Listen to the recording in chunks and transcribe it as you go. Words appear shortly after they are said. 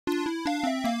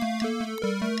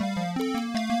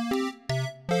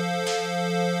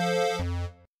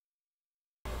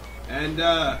And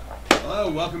hello,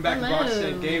 welcome back to Box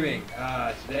Set Gaming.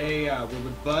 Today we're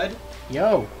with Bud.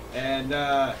 Yo. And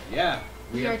yeah,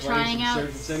 we are trying out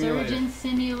Surgeon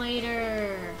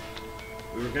Simulator.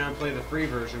 We were gonna play the free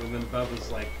version, and then Bud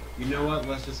was like, "You know what?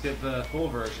 Let's just get the full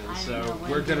version." So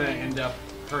we're gonna end up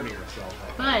hurting ourselves.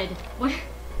 Bud, what?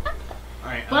 All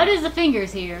right. Bud is the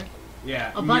fingers here.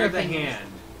 Yeah. A near the butterfingers.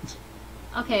 hand.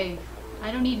 Okay,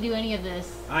 I don't need to do any of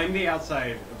this. I'm the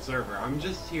outside observer. I'm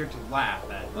just here to laugh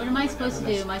at. What am I supposed to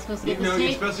do? Am I supposed to get No, this you're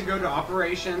tape? supposed to go to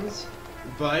operations.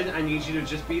 Bud, I need you to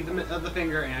just be the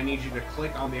finger, and I need you to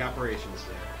click on the operations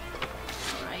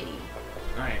there.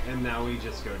 Alrighty. Alright, and now we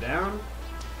just go down.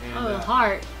 And, Oh,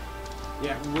 heart.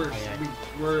 Yeah,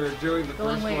 we're doing the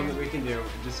Going first where? one that we can do.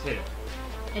 Just hit it.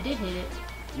 I did hit it.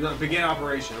 No, begin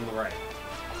operation on the right.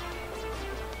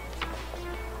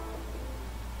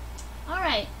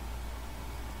 Alright.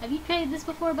 Have you played this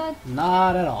before, Bud?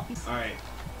 Not at all. Alright.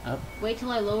 Oh. Wait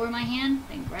till I lower my hand,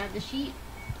 then grab the sheet.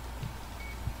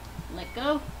 Let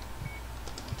go.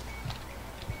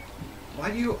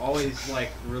 Why do you always, like,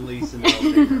 release an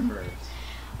elevator first?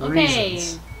 Okay.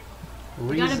 Reasons.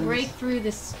 We gotta break through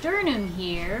the sternum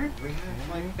here. We have,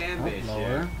 like, fan base lower,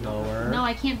 here. lower. No,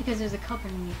 I can't because there's a cup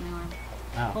underneath my arm.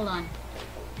 Oh. Hold on.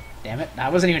 Damn it. I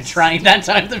wasn't even trying that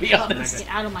time, to be Oh, honest. get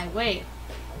out of my way.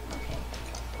 Okay.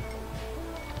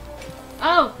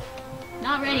 Oh!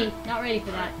 Not ready. Not ready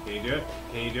for that. Can you do it?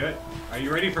 Can you do it? Are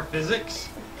you ready for physics?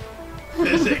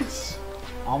 Physics!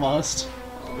 Almost.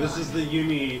 This is the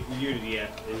Unity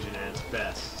engine at its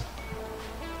best.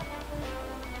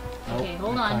 Okay, Nope,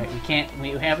 hold not on. quite. We can't. We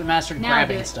haven't mastered Now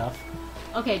grabbing do it. stuff.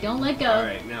 Okay, don't let go.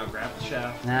 Alright, now grab the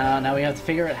shaft. Now we have to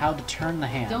figure out how to turn the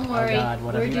hand. Don't worry. Oh God,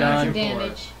 what We're have you doing done? some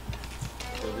damage.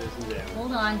 We'll do some damage.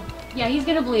 Hold on. Yeah, he's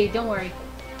gonna bleed. Don't worry.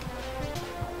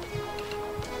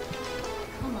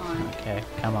 Come on. Okay,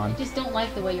 come on. I just don't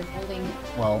like the way you're holding.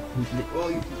 Well,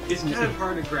 Well, it's kind of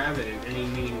hard to grab it in any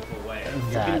meaningful way.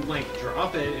 You can, like,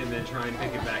 drop it and then try and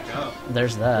pick it back up.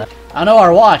 there's that. I know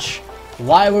our watch.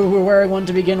 Why were we wearing one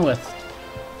to begin with?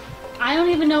 I don't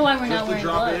even know why we're Just not to wearing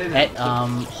drop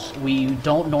gloves. it in. We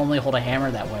don't normally hold a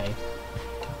hammer that way.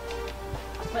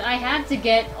 But I had to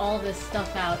get all this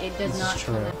stuff out. It does This not. is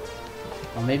true.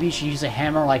 Well, maybe you should use a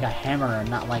hammer like a hammer and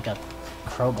not like a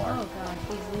crowbar. Oh gosh,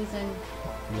 he's losing.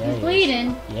 Yeah, He's he bleeding.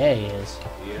 is. Yeah, he is.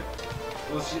 Yeah.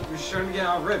 Well, she's trying to get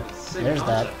out ribbed. It's the same There's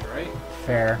that. concept, right?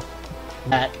 Fair.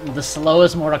 That the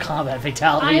slowest Mortal Kombat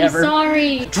fatality I'm ever.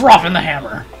 sorry. Dropping the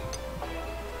hammer.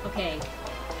 Okay.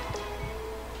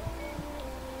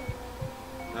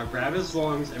 Now grab his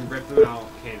lungs and rip them out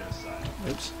Kano style.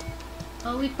 Oops.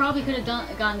 Oh, we probably could have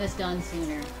gotten this done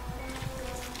sooner.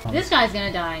 This guy's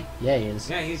gonna die. Yeah, he is.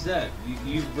 Yeah, he's dead.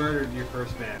 You murdered your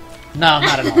first man. No,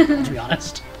 not at all, to be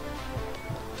honest.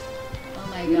 Oh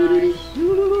my gosh.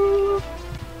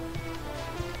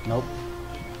 Nope.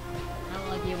 How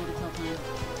will I be able to tell time?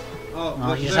 Oh,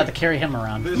 Well, you just have to carry him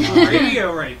around. There's the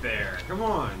radio right there. Come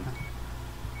on.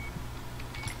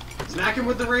 Smack him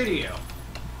with the radio.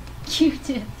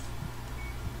 Q-tips.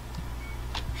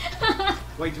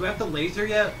 Wait, do we have the laser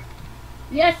yet?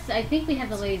 Yes, I think we have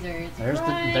the laser. It's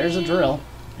There's a drill.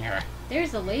 Here.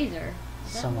 There's a laser.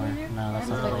 Is that Somewhere. The laser? No, that's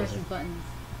not the the laser. laser. Buttons.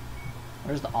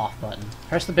 Where's the off button?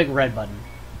 Press the big red button.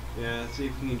 Yeah, let's see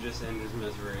if we can just end his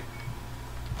misery.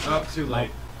 Oh, too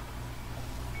late.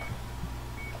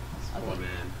 This poor Okay.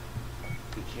 man.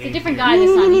 He It's a caved different in. guy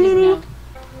this time. He doesn't know.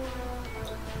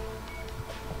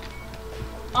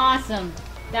 Awesome.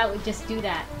 That would just do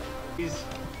that.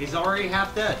 He's already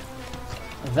half dead.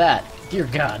 That. Dear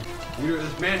God.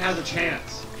 This man has a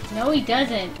chance. No, he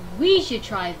doesn't. We should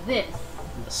try this.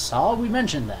 The saw? We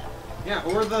mentioned that. Yeah,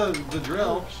 or the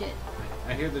drill. Oh shit.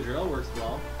 I hear the drill works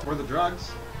well. Or the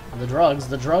drugs. The drugs.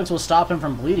 The drugs will stop him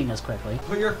from bleeding as quickly.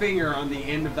 Put your finger on the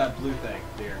end of that blue thing,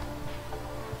 dear.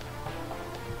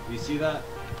 You see that?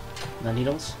 The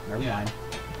needles? Never Yeah. mind.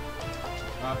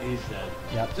 Oh, he's dead.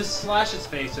 Yep. Just slash his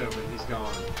face open. He's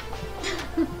gone.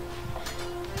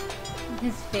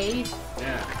 His face.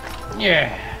 Yeah.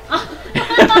 Yeah.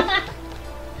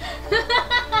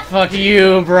 Fuck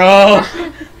you, bro.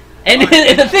 And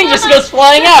the thing just goes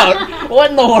flying out. What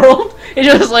in the world? It's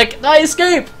just like, I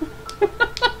escape.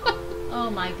 Oh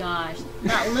my gosh.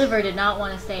 That liver did not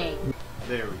want to stay.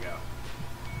 There we go.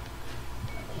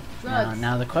 Drugs.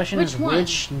 Now the question Which is, one?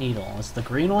 which needle? Is the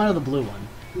green one or the blue one?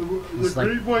 It's The like-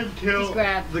 green one kills. Just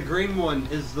grab. The green one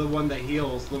is the one that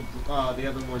heals. The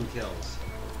other one kills.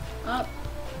 Up.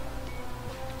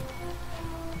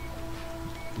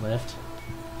 Lift.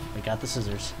 We got the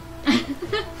scissors.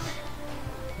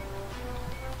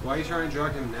 Why are you trying to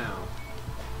drug him now?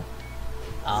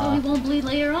 So he won't bleed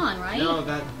later on, right? No,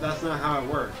 that's not how it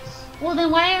works. Well,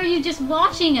 then why are you just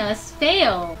watching us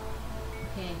fail?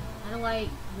 Okay, how do I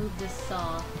move this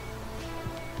saw?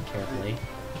 Carefully.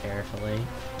 Carefully.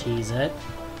 Tease it.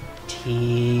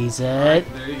 Tease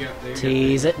it. There you go. There you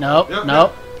Tease go. it. Nope. Nope,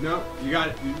 Nope. No, you got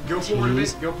it. You go forward a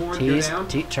bit. Go forward. Tease. Go down.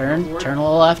 Turn. Go forward. Turn a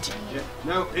little left. Yeah.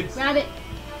 No, it's. Grab it.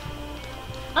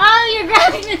 Oh, you're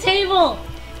grabbing the table.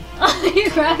 Oh, you're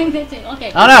grabbing the table.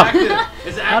 Okay. Oh no! Active.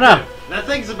 It's active. Oh no! That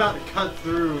thing's about to cut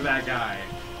through that guy.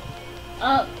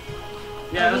 Oh.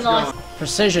 Yeah, we that's lost. gone.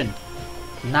 Precision.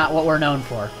 Not what we're known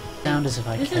for. Sound as if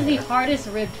I This care. is the hardest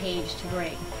rib cage to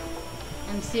break.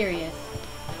 I'm serious.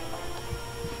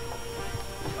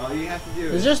 All you have to do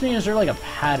Does is. it just mean is there like a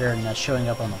pattern that's showing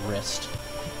up on the wrist?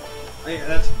 Oh, yeah,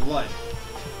 that's blood.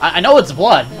 I know it's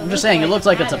blood. It I'm looks just saying like it looks a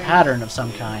like it's a pattern. pattern of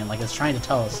some kind, like it's trying to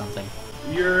tell us something.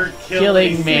 You're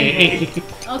Killing me.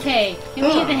 Okay, can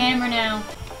we get the hammer now?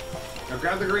 Now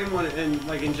grab the green one and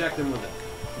like inject him with it.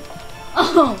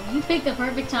 Oh, you picked the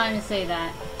perfect time to say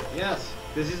that. Yes,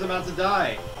 because he's about to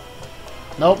die.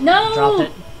 Nope. No! Dropped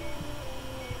it.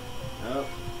 Oh,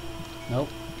 Nope.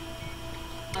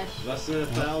 Gosh. less than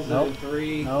 1,000. Nope.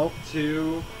 3, Nope.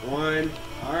 2, 1.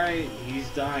 All right, he's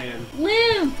dying.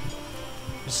 Live!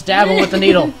 Stab him with the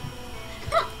needle.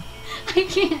 I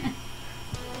can't.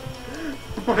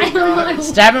 Oh my I don't god. know.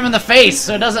 Stab him in the face,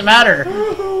 so it doesn't matter.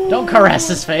 Don't caress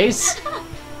his face.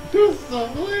 You're so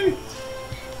late.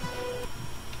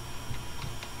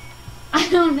 I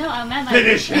don't know. I'm at my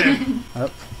Finish him. Oh.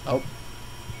 Oh.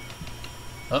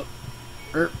 Oh.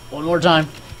 One more time.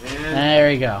 And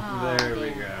There you go. Aw, there we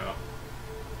damn. go.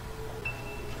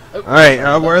 Oh. All right,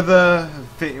 where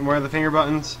are the finger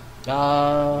buttons?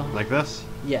 Like this?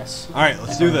 Yes. All right,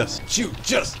 let's do this. Shoot,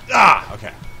 just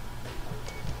okay.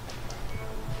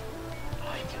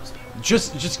 Oh, he kills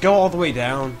me. Just go all the way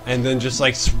down, and then just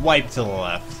like swipe to the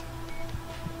left.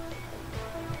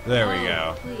 There we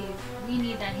go. Please, we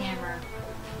need that hammer.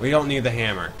 We don't need the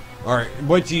hammer. All right,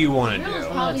 what do you want to Drill's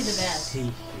do? probably Let's the best. see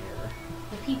here.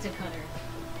 The pizza cutter.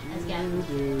 As Gavin.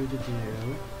 Do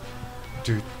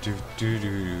do do do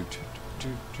do do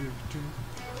do do.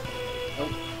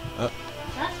 Oh.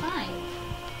 That's fine.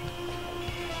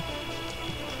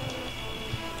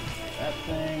 That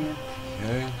thing.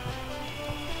 Okay.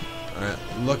 All right,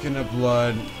 looking at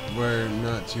blood. We're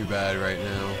not too bad right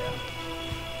now.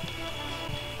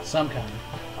 Some kind.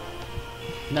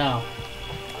 No.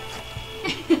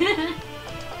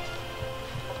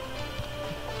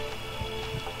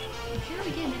 I'm sure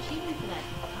we get an achievement for that.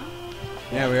 Huh?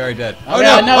 Yeah, we already did. Oh, Oh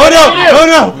yeah, no! no, Oh no! what did you do? Oh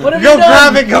no! What have Go you done?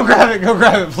 grab it! Go grab it! Go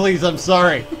grab it! Please, I'm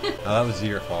sorry. Oh, that was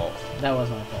your fault. That was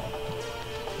my fault.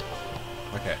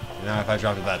 Okay, now if I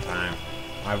dropped it that time,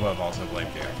 I would have also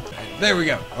blamed you. There we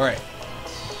go. All right.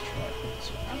 Let's try to put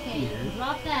this Okay, here.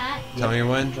 drop that. Tell me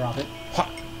when. Drop it. Ha!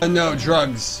 No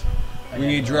drugs. We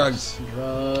need drugs. The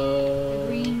Drugs.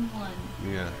 green one.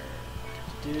 Yeah.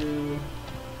 Do.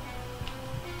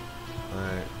 All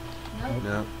right. Nope.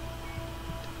 No.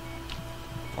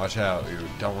 Watch out. You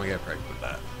don't want to get pricked with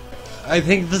that. I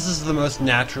think this is the most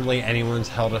naturally anyone's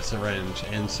held a syringe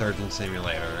in Surgeon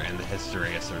Simulator in the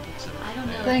history of Surgeon Simulator. I don't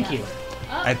know. if Thank that you. works.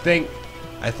 Oh,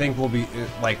 I think we'll be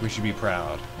like we should be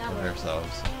proud That of works.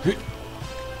 ourselves.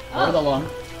 Over the lung.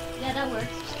 yeah, that works.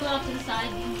 Just put it off to the side.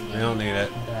 We don't need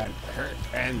it. That.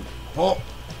 And pull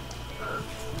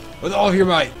with all of your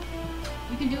might.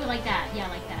 You can do it like that. Yeah,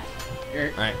 like that.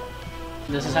 All right.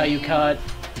 This is how you cut.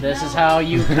 This is how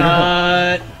you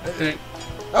cut.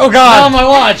 Oh Oh, God! my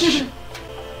watch!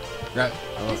 Right.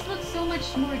 Oh. This looks so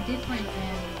much more different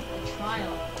than the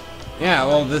trial. Yeah.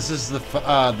 Well, this is the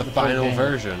final game.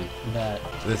 version. That.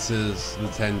 This is the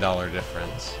 $10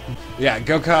 difference. Yeah.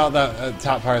 Go cut out the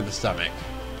top part of the stomach.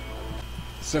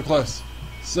 So close.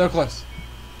 So close.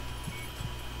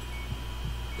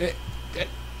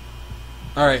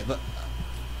 All right.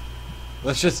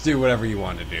 Let's just do whatever you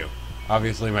want to do.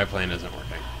 Obviously, my plan isn't working.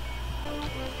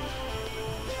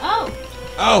 Oh,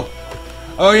 Oh!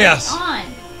 Oh, yes! on. I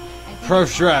think Pro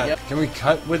it's on. shred. Yep. Can we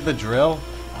cut with the drill?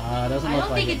 Doesn't I look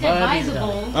don't like think it, it's but he's done.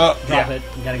 advisable. Oh, Drop yeah. it.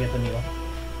 You gotta get the needle.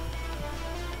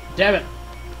 Damn it!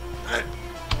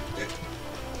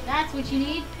 That's what you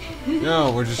need?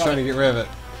 No, we're just trying to get rid of it.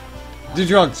 Do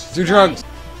drugs. Do drugs.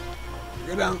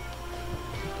 Go down.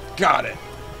 Got it.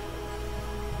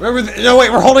 Remember no,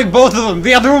 wait, we're holding both of them.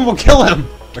 The other one will kill him.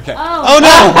 Okay.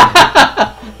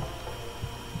 Oh.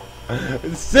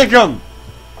 No! Stick him.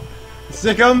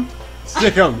 Stick him.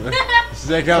 Stick him.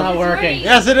 Stick him. Not working. Great.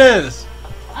 Yes, it is.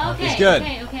 Okay, He's good.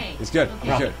 okay. He's good. Okay.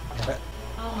 He's good.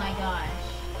 Oh my gosh.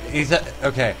 He's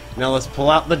okay. Now let's pull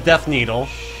out the death needle.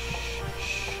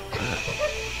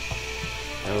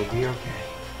 It'll be okay.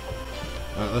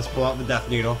 Let's pull out the death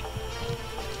needle.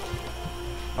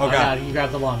 Oh god. You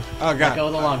grab the lung. Oh god. Let go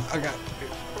of the lung. Oh god.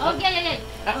 Oh, yeah.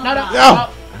 Oh, No. God.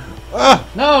 No!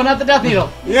 No, not the death needle.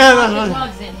 Yeah, There's that's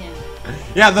drugs in him.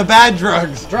 yeah, the bad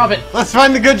drugs. Drop it. Let's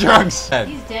find the good drugs.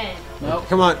 He's dead. Nope.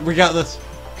 Come on, we got this.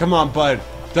 Come on, bud.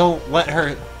 Don't let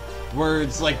her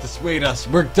words like dissuade us.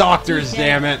 We're doctors, He's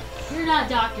dead. damn it. You're not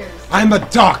doctors. I'm a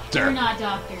doctor. You're not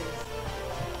doctors.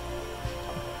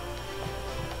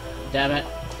 Damn it.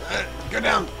 Go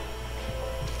down.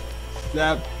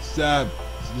 Stab.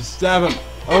 Just stab him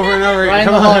over and over. Right in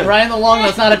Come the lung. on. Right in the lung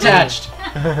that's not attached.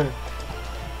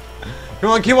 Come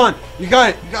on, keep on. You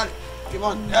got it. Keep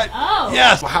on. Oh.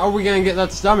 Yes. How are we gonna get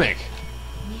that stomach?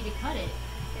 You need to cut it.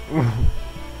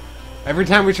 Every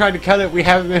time we tried to cut it, we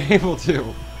haven't been able to.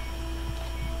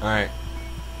 Alright.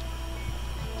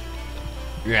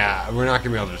 Yeah, we're not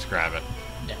gonna be able to just grab it.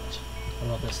 Damn it. What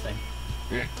about this thing?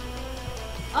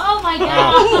 Oh my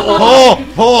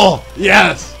god. Pull!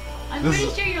 Yes! I'm This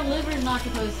pretty is- sure your liver's not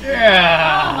supposed to.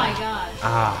 Yeah. Oh my gosh.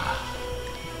 Ah.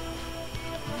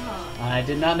 Oh. I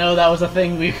did not know that was a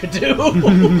thing we could do.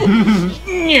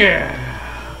 Yeah.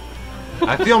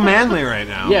 I feel manly right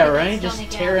now. Yeah, right? Just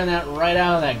Stomach tearing that right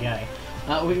out of that guy.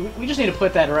 We just need to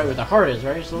put that right where the heart is,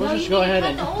 right? So No, let's you just go need to ahead cut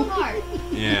and... the old heart.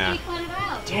 Yeah. You cut it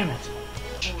out. Damn it.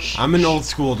 I'm an old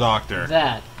school doctor.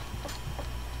 That.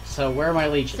 So where are my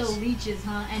leeches? So leeches,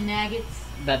 huh? And maggots.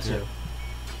 That too.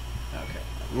 Okay.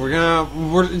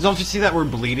 Don't you see that we're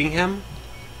bleeding him?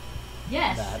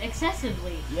 Yes, That.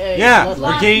 excessively. Yay, Yeah, blood we're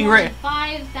loss. Lost getting more rid- than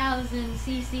 5,000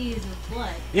 cc's of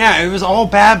blood. Yeah, it was all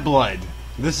bad blood.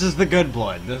 This is the good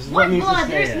blood. This is what, What needs blood? to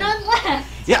stay There's in. none left.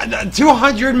 Yeah,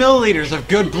 200 milliliters of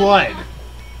good blood.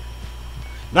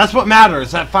 That's what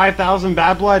matters. That 5,000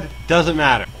 bad blood doesn't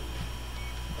matter.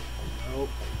 Nope.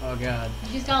 Oh god.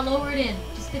 You just gotta lower it in.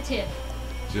 Just the tip.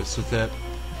 Just the tip.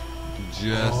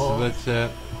 Just Oh. the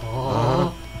tip.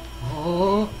 Oh.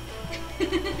 Oh.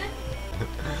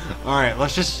 All right,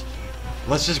 let's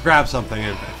just grab something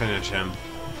and finish him.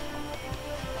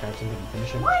 Grab something and finish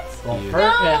him. What? Well,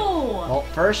 Yeah. No! Well,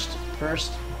 first,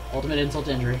 ultimate insult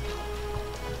to injury.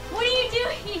 What are you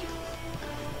doing?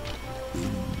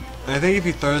 I think if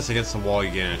you throw this against the wall,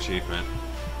 you get an achievement.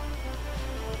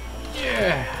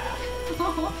 Yeah.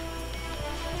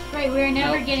 Right, we're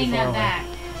never Nope, getting too far that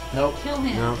away. back. Nope. Kill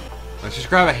him. No, let's just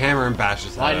grab a hammer and bash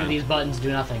his Why head do in. these buttons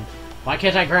do nothing? Why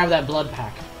can't I grab that blood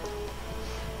pack?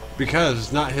 Because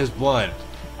it's not his blood.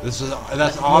 That's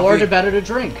More obvious. to better to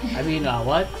drink. I mean,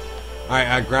 what? All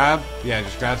right,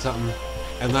 just grab something,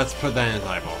 and let's put that in his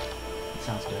eyeball.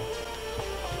 Sounds good.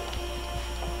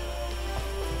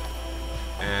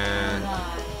 And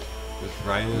God. just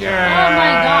right in his Oh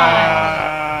my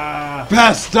god.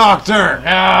 Best doctor!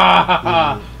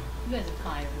 Ah! You guys are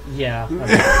tired. Yeah.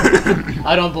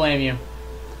 I don't blame you.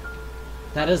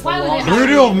 That is the Why would longest. it-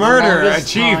 Brutal murder longest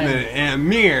achievement time. in a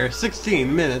mere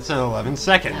 16 minutes and 11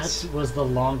 seconds. That was the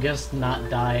longest not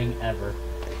dying ever.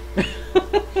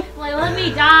 Like, let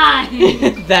me die.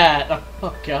 That.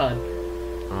 Oh god.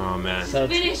 Oh man. So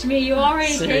Finish me. You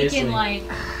already Seriously. taken like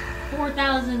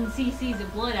 4,000 cc's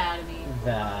of blood out of me.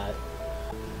 that.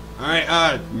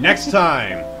 Alright, next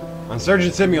time on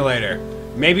Surgeon Simulator,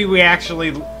 maybe we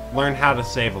actually learn how to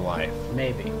save a life.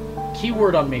 Maybe.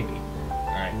 Keyword on maybe.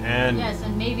 Alright, and Yes,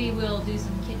 and maybe we'll do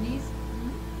some kidneys.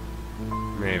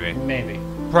 maybe. Maybe.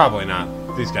 Probably not.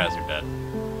 These guys are dead.